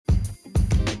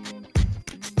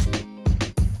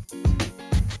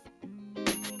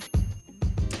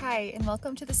Hi, and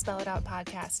welcome to the Spell It Out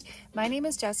podcast. My name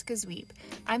is Jessica Zweep.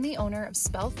 I'm the owner of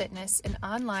Spell Fitness, an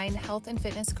online health and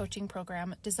fitness coaching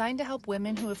program designed to help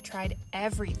women who have tried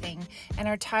everything and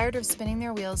are tired of spinning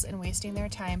their wheels and wasting their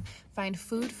time find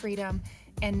food freedom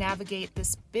and navigate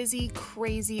this busy,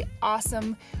 crazy,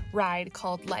 awesome ride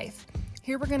called life.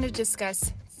 Here we're going to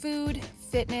discuss food,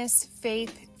 fitness,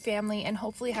 faith, family, and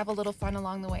hopefully have a little fun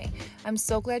along the way. I'm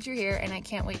so glad you're here, and I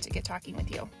can't wait to get talking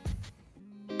with you.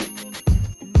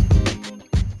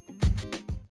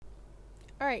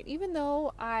 All right, even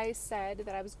though I said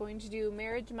that I was going to do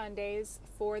Marriage Mondays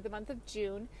for the month of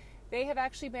June, they have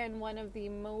actually been one of the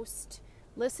most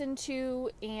listened to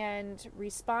and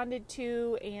responded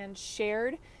to and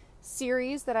shared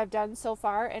series that I've done so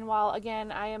far. And while,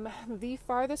 again, I am the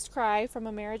farthest cry from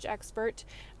a marriage expert,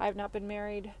 I've not been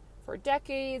married for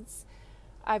decades.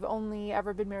 I've only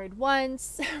ever been married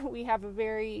once. We have a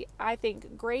very, I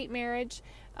think, great marriage.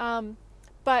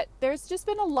 But there's just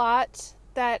been a lot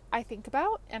that I think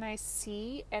about and I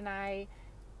see and I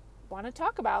want to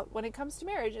talk about when it comes to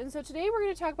marriage. And so today we're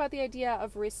going to talk about the idea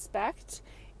of respect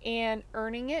and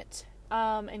earning it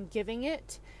and giving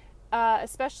it.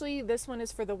 Especially this one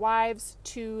is for the wives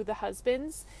to the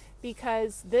husbands,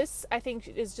 because this, I think,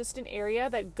 is just an area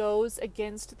that goes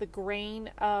against the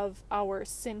grain of our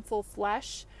sinful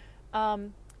flesh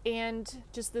and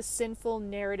just the sinful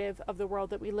narrative of the world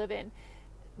that we live in.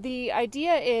 The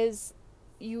idea is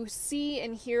you see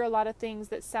and hear a lot of things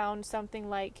that sound something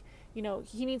like, you know,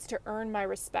 he needs to earn my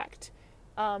respect,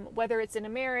 whether it's in a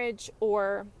marriage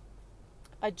or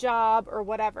a job or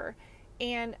whatever.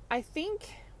 And I think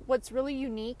what's really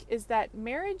unique is that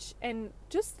marriage and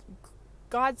just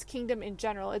God's kingdom in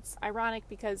general, it's ironic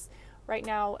because right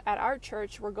now at our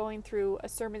church, we're going through a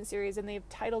sermon series and they've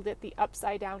titled it The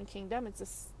Upside Down Kingdom.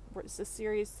 It's a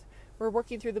series. We're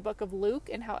working through the book of Luke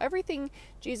and how everything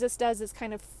Jesus does is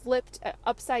kind of flipped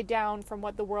upside down from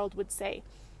what the world would say.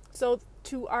 So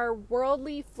to our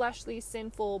worldly, fleshly,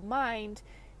 sinful mind,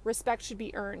 respect should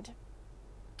be earned,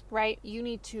 right? You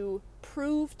need to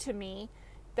prove to me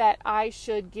that I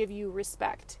should give you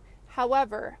respect.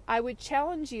 However, I would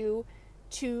challenge you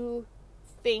to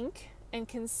think and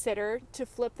consider to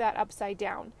flip that upside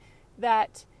down,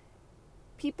 that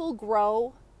people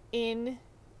grow in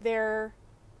their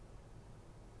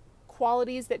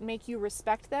qualities that make you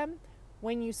respect them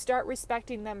when you start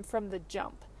respecting them from the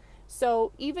jump.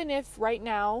 So even if right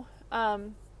now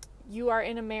you are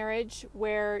in a marriage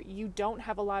where you don't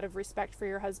have a lot of respect for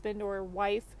your husband or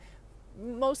wife,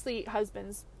 mostly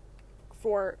husbands,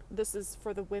 this is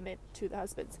for the women to the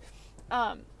husbands,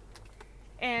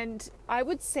 and I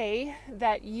would say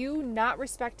that you not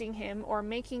respecting him or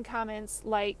making comments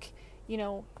like, you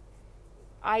know,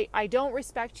 I don't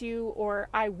respect you, or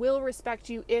I will respect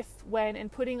you if, when,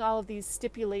 and putting all of these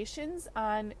stipulations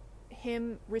on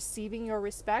him receiving your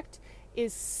respect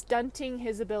is stunting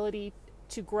his ability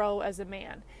to grow as a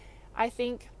man. I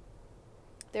think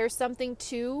there's something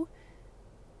to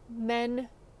men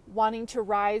wanting to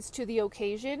rise to the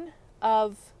occasion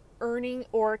of earning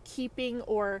or keeping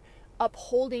or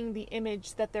upholding the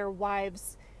image that their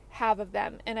wives have of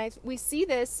them. And we see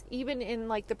this even in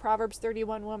like the Proverbs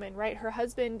 31 woman, right? Her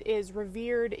husband is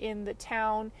revered in the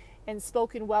town and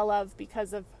spoken well of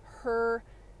because of her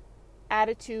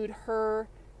attitude, her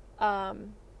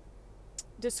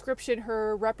description,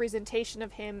 her representation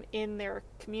of him in their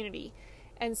community.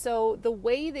 And so the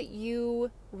way that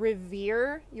you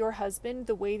revere your husband,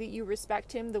 the way that you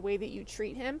respect him, the way that you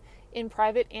treat him in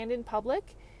private and in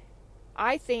public,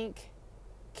 I think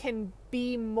can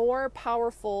be more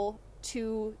powerful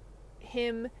to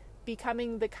him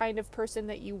becoming the kind of person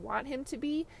that you want him to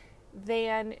be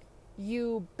than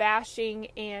you bashing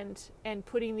and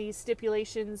putting these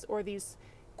stipulations or these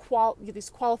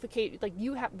qualifications, like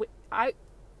you have,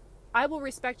 I will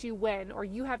respect you when, or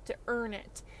you have to earn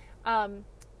it.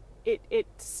 It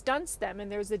stunts them, and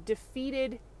there's a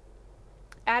defeated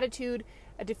attitude,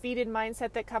 a defeated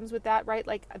mindset that comes with that, right?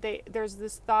 Like there's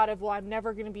this thought of, well, I'm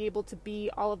never going to be able to be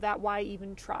all of that. Why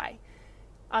even try?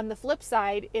 On the flip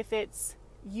side, if it's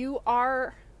you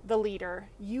are the leader,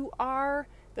 you are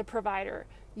the provider,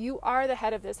 you are the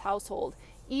head of this household,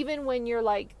 even when you're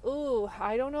like, ooh,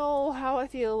 I don't know how I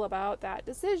feel about that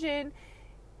decision,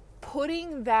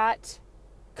 putting that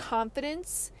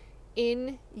confidence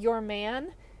in your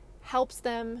man helps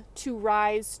them to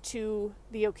rise to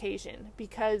the occasion,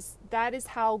 because that is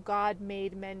how God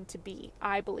made men to be,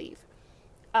 I believe.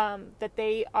 That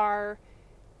they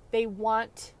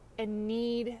want and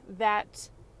need that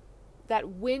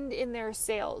wind in their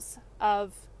sails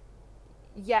of,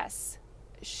 yes,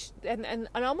 and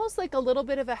almost like a little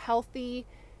bit of a healthy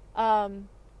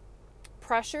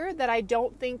pressure that I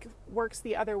don't think works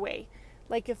the other way.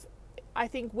 Like if I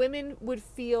think women would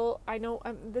feel, I know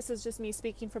this is just me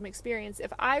speaking from experience,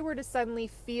 if I were to suddenly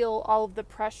feel all of the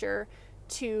pressure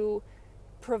to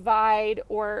provide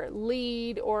or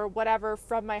lead or whatever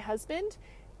from my husband,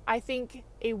 I think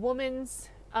a woman's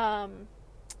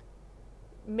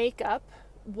makeup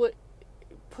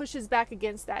pushes back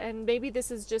against that. And maybe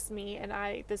this is just me, and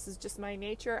this is just my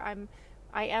nature.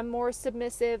 I am more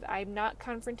submissive. I'm not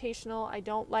confrontational. I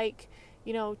don't like,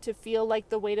 to feel like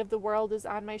the weight of the world is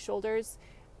on my shoulders.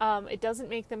 It doesn't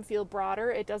make them feel broader.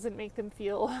 It doesn't make them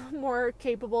feel more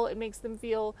capable. It makes them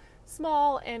feel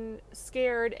small and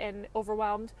scared and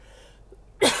overwhelmed.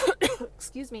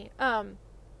 Excuse me.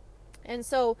 And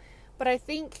so, but I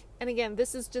think, and again,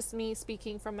 this is just me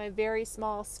speaking from my very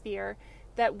small sphere,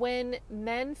 that when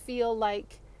men feel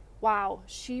like, wow,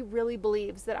 she really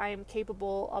believes that I am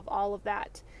capable of all of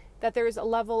that, that there's a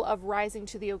level of rising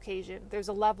to the occasion. There's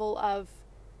a level of,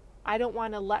 I don't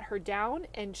want to let her down,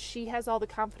 and she has all the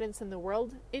confidence in the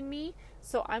world in me,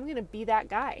 so I'm going to be that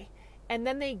guy. And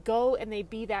then they go and they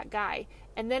be that guy.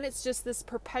 And then it's just this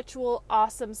perpetual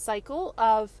awesome cycle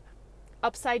of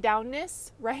upside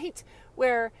downness, right?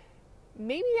 Where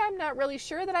maybe I'm not really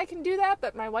sure that I can do that,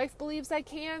 but my wife believes I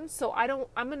can, so I'm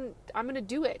going to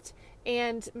do it.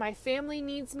 And my family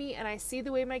needs me, and I see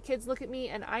the way my kids look at me,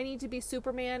 and I need to be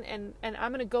Superman, and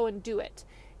I'm going to go and do it.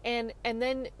 And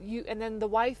then the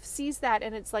wife sees that,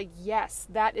 and it's like, yes,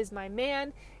 that is my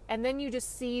man. And then you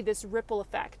just see this ripple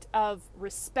effect of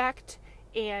respect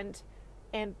and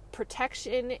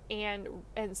protection and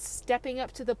stepping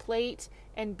up to the plate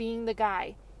and being the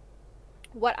guy.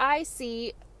 What I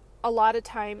see a lot of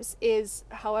times is,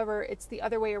 however, it's the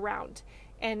other way around,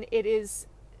 and it is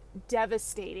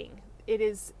devastating. It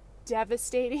is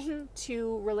devastating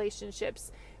to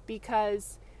relationships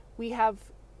because we have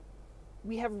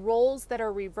roles that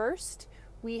are reversed.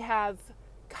 We have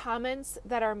comments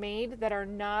that are made that are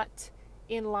not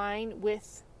in line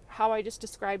with how I just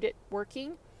described it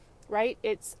working, right?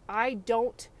 It's, I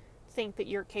don't think that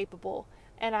you're capable,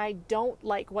 and I don't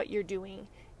like what you're doing,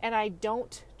 and I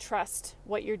don't trust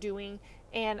what you're doing,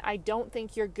 and I don't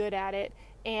think you're good at it,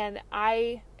 and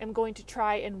I am going to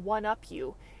try and one-up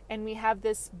you. And we have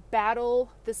this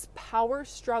battle, this power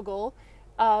struggle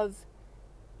of,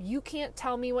 you can't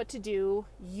tell me what to do,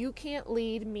 you can't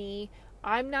lead me,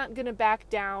 I'm not going to back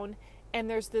down. And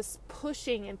there's this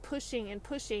pushing and pushing and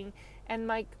pushing. And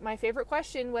my favorite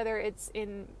question, whether it's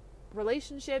in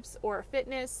relationships or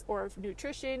fitness or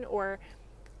nutrition or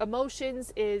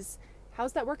emotions, is,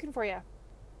 how's that working for you?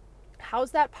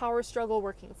 How's that power struggle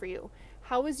working for you?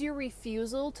 How is your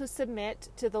refusal to submit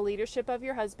to the leadership of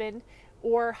your husband,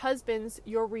 or husbands,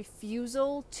 your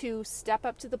refusal to step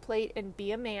up to the plate and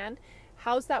be a man?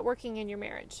 How's that working in your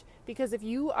marriage? Because if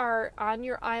you are on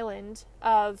your island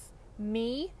of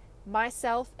me,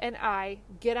 myself, and I,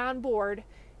 get on board,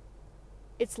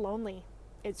 it's lonely.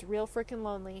 It's real freaking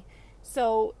lonely.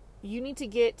 So you need to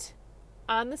get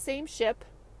on the same ship,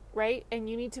 right? And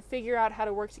you need to figure out how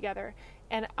to work together.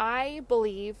 And I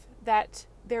believe that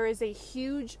there is a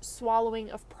huge swallowing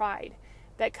of pride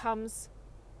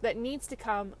that needs to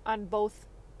come on both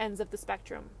ends of the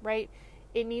spectrum, right?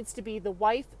 It needs to be the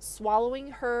wife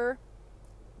swallowing her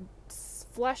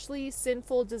fleshly,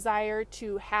 sinful desire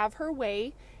to have her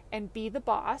way and be the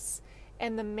boss,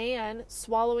 and the man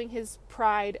swallowing his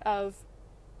pride of,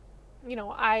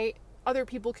 other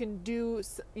people can do,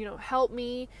 help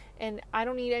me, and I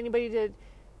don't need anybody to,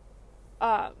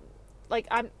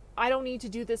 I don't need to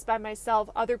do this by myself.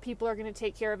 Other people are going to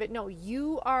take care of it. No,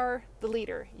 you are the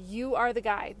leader. You are the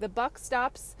guy. The buck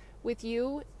stops with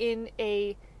you in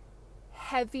a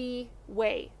heavy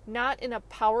way, not in a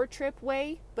power trip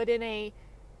way, but in a,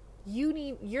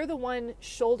 you're the one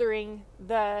shouldering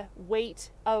the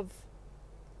weight of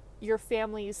your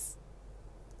family's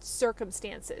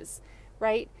circumstances,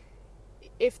 right?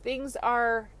 If things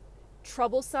are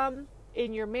troublesome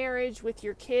in your marriage with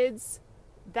your kids,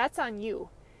 that's on you.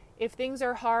 If things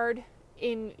are hard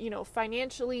in,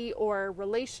 financially or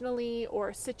relationally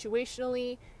or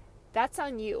situationally, that's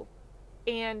on you.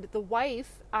 And the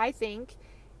wife, I think,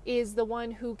 is the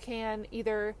one who can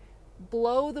either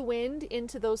blow the wind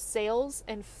into those sails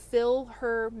and fill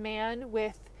her man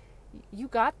with, you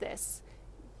got this.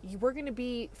 We're going to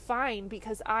be fine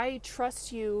because I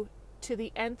trust you to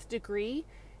the nth degree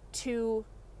to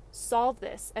solve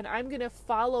this, and I'm going to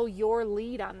follow your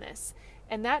lead on this.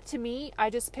 And that, to me, I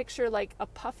just picture like a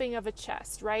puffing of a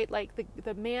chest, right? Like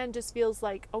the man just feels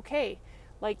like, okay,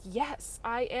 like, yes,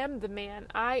 I am the man.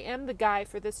 I am the guy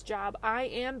for this job. I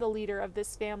am the leader of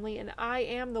this family, and I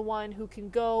am the one who can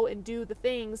go and do the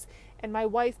things, and my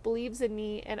wife believes in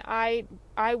me, and I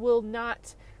will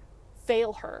not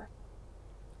fail her.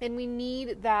 And we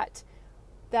need that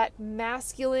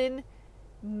masculine,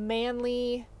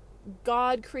 manly,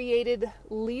 God-created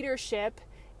leadership,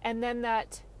 and then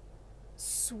that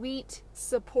sweet,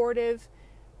 supportive,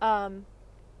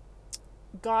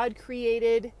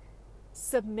 God-created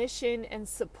submission and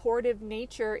supportive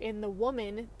nature in the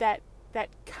woman that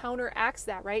counteracts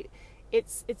that, right?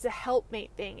 It's a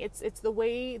helpmate thing. It's the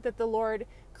way that the Lord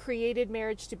created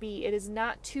marriage to be. It is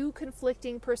not two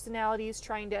conflicting personalities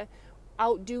trying to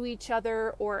outdo each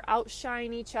other or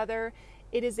outshine each other.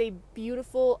 It is a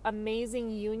beautiful,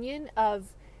 amazing union of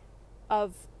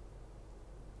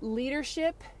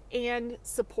leadership and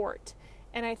support.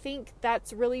 And I think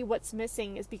that's really what's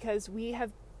missing, is because we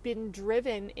have been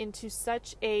driven into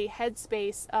such a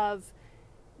headspace of,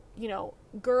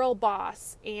 girl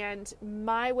boss and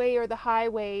my way or the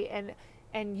highway,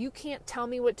 and you can't tell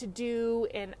me what to do,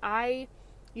 and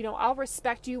I'll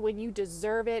respect you when you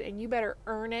deserve it, and you better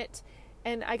earn it.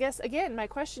 And I guess, again, my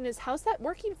question is, how's that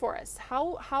working for us?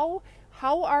 How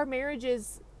are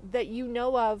marriages that you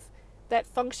know of that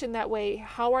function that way,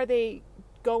 how are they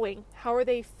going? How are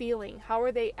they feeling? How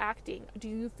are they acting? Do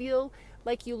you feel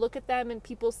like you look at them and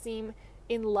people seem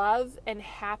in love and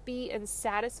happy and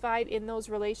satisfied in those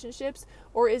relationships?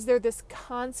 Or is there this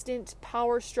constant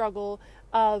power struggle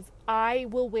of, I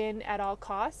will win at all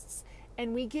costs?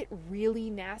 And we get really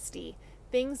nasty.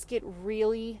 Things get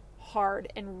really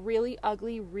hard and really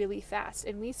ugly really fast,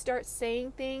 and we start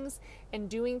saying things and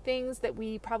doing things that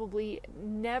we probably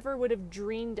never would have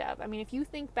dreamed of. I mean, if you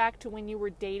think back to when you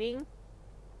were dating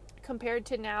compared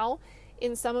to now,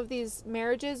 in some of these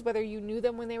marriages, whether you knew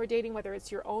them when they were dating, whether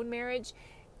it's your own marriage,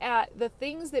 the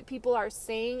things that people are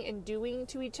saying and doing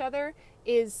to each other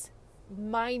is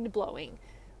mind-blowing.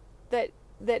 That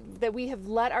we have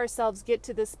let ourselves get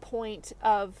to this point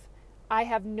of, I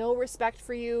have no respect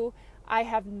for you, I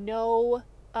have no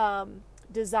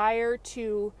desire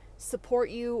to support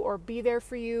you or be there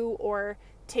for you or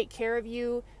take care of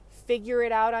you. Figure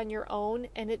it out on your own,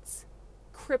 and it's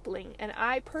crippling. And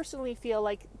I personally feel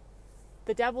like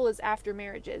the devil is after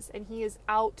marriages, and he is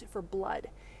out for blood,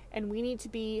 and we need to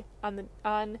be on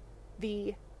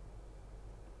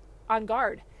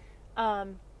guard.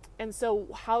 And so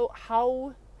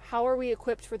how are we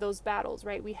equipped for those battles,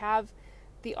 right? We have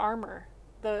the armor,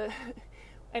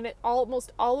 and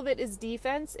almost all of it is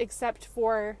defense, except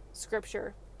for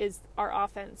Scripture is our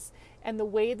offense. And the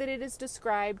way that it is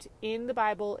described in the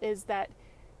Bible is that,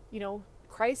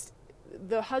 Christ,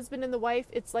 the husband and the wife,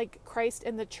 it's like Christ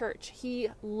and the church. He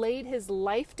laid his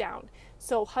life down.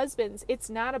 So husbands, it's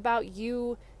not about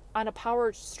you on a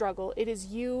power struggle. It is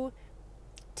you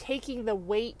taking the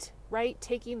weight, right?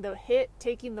 Taking the hit,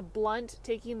 taking the blunt,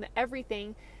 taking the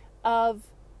everything of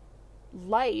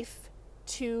life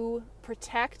to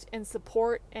protect and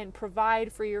support and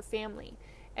provide for your family.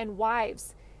 And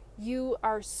wives, you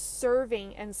are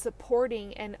serving and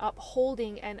supporting and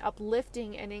upholding and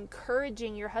uplifting and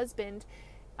encouraging your husband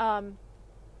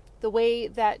the way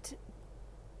that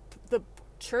the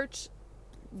church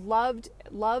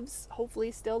loves,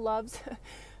 hopefully still loves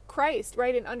Christ,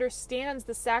 right? And understands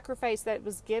the sacrifice that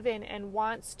was given and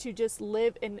wants to just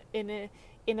live in a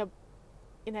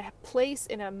place,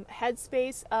 in a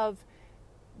headspace of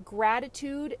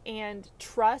gratitude and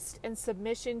trust and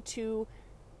submission to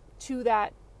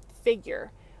that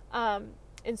figure.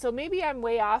 And so maybe I'm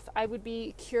way off. I would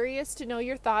be curious to know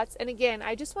your thoughts. And again,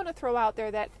 I just want to throw out there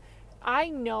that I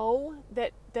know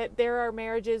that there are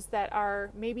marriages that are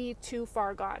maybe too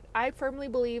far gone. I firmly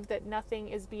believe that nothing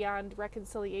is beyond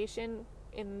reconciliation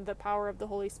in the power of the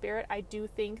Holy Spirit. I do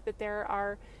think that there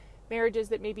are marriages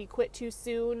that maybe quit too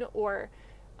soon, or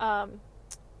and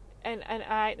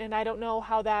I don't know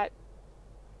how that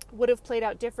would have played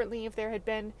out differently if there had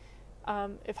been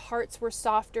if hearts were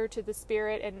softer to the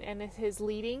Spirit and his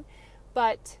leading.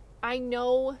 But I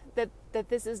know that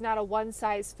this is not a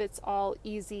one-size-fits-all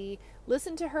easy.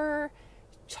 Listen to her,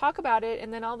 talk about it,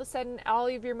 and then all of a sudden all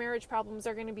of your marriage problems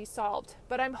are going to be solved.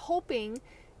 But I'm hoping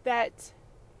that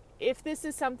if this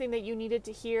is something that you needed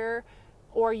to hear,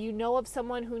 or you know of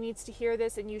someone who needs to hear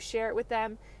this and you share it with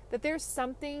them, that there's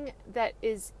something that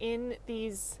is in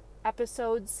these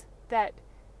episodes that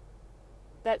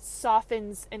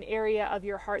softens an area of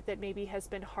your heart that maybe has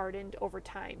been hardened over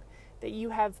time, that you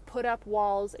have put up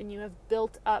walls and you have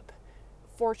built up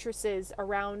fortresses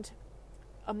around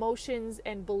emotions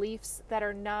and beliefs that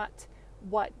are not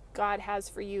what God has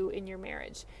for you in your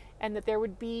marriage. and that there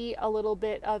would be a little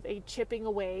bit of a chipping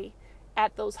away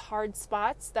at those hard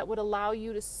spots that would allow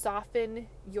you to soften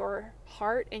your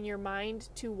heart and your mind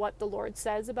to what the Lord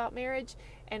says about marriage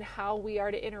and how we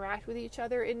are to interact with each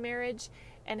other in marriage,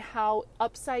 and how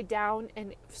upside down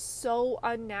and so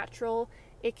unnatural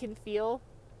it can feel.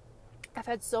 I've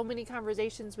had so many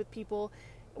conversations with people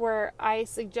where I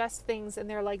suggest things and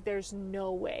they're like, there's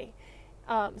no way.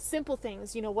 Simple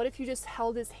things, what if you just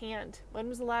held his hand? When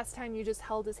was the last time you just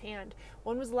held his hand?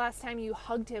 When was the last time you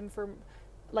hugged him for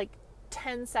like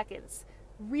 10 seconds?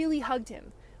 Really hugged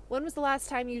him? When was the last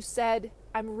time you said,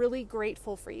 I'm really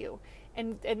grateful for you?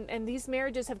 And these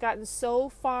marriages have gotten so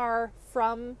far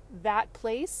from that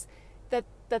place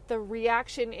that the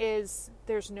reaction is,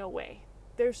 there's no way.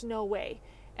 There's no way.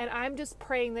 And I'm just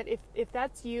praying that if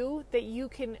that's you, that you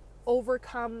can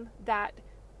overcome that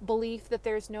belief that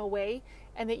there's no way,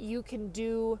 and that you can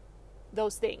do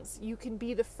those things. You can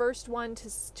be the first one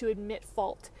to admit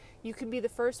fault. You can be the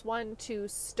first one to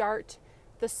start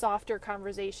the softer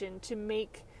conversation, to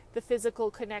make the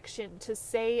physical connection, to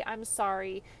say I'm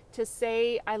sorry, to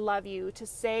say I love you, to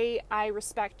say I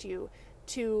respect you,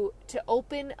 to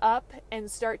open up and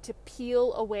start to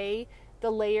peel away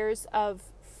the layers of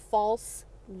false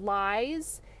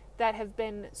lies that have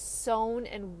been sewn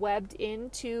and webbed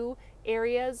into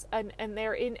areas, and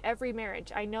they're in every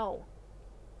marriage. I know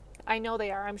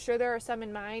they are. I'm sure there are some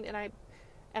in mine,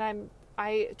 and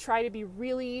I try to be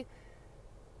really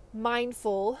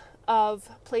mindful of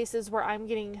places where I'm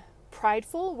getting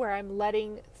prideful, where I'm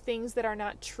letting things that are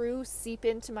not true seep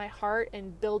into my heart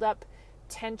and build up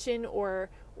tension or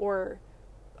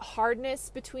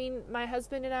hardness between my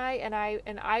husband and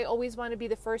I always want to be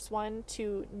the first one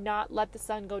to not let the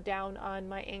sun go down on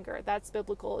my anger. That's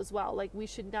biblical as well. Like, we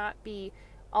should not be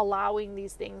allowing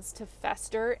these things to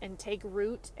fester and take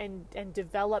root and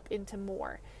develop into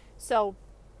more. So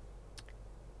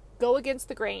go against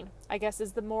the grain, I guess,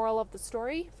 is the moral of the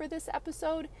story for this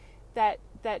episode, that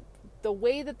the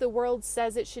way that the world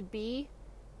says it should be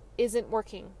isn't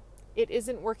working. It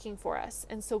isn't working for us.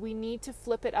 And so we need to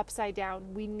flip it upside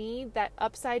down. We need that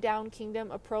upside down kingdom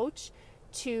approach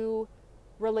to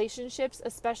relationships,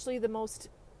 especially the most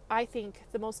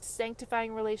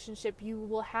sanctifying relationship you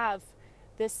will have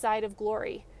this side of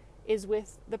glory is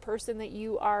with the person that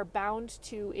you are bound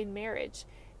to in marriage.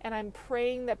 And I'm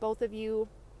praying that both of you,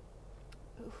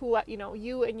 who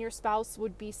you and your spouse,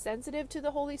 would be sensitive to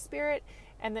the Holy Spirit,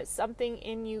 and that something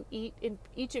in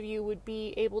each of you would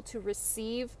be able to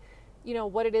receive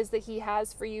what it is that he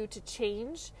has for you to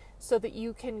change, so that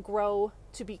you can grow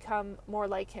to become more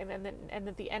like him, and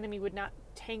that the enemy would not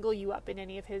tangle you up in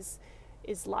any of his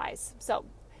lies. So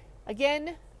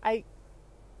again, I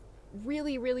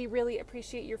really, really, really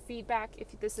appreciate your feedback.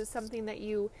 If this is something that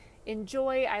you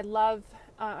enjoy, I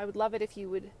would love it if you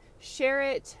would share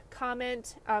it,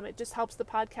 comment. It just helps the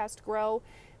podcast grow.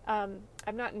 I'm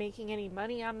not making any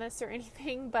money on this or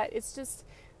anything, but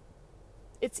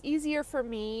it's easier for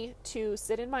me to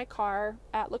sit in my car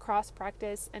at lacrosse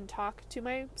practice and talk to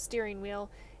my steering wheel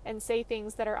and say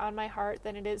things that are on my heart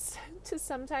than it is to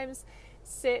sometimes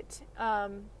sit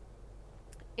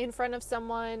in front of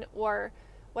someone or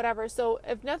whatever. So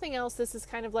if nothing else, this is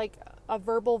kind of like a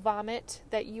verbal vomit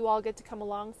that you all get to come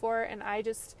along for. And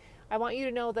I want you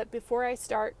to know that before I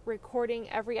start recording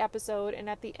every episode, and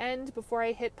at the end, before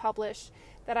I hit publish,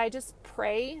 that I just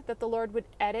pray that the Lord would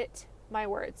edit my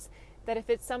words. That if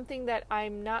it's something that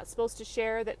I'm not supposed to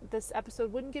share, that this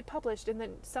episode wouldn't get published, and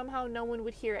then somehow no one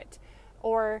would hear it.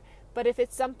 But if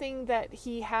it's something that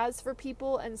he has for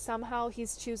people and somehow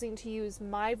he's choosing to use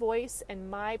my voice and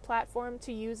my platform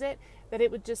to use it, that it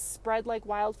would just spread like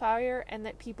wildfire, and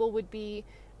that people would be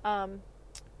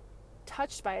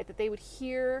touched by it, that they would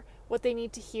hear what they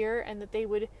need to hear, and that they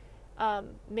would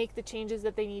make the changes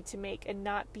that they need to make and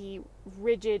not be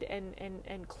rigid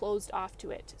and closed off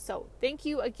to it. So thank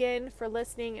you again for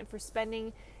listening and for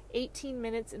spending 18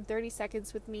 minutes and 30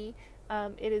 seconds with me.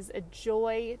 It is a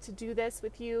joy to do this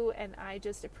with you, and I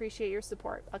just appreciate your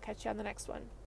support. I'll catch you on the next one.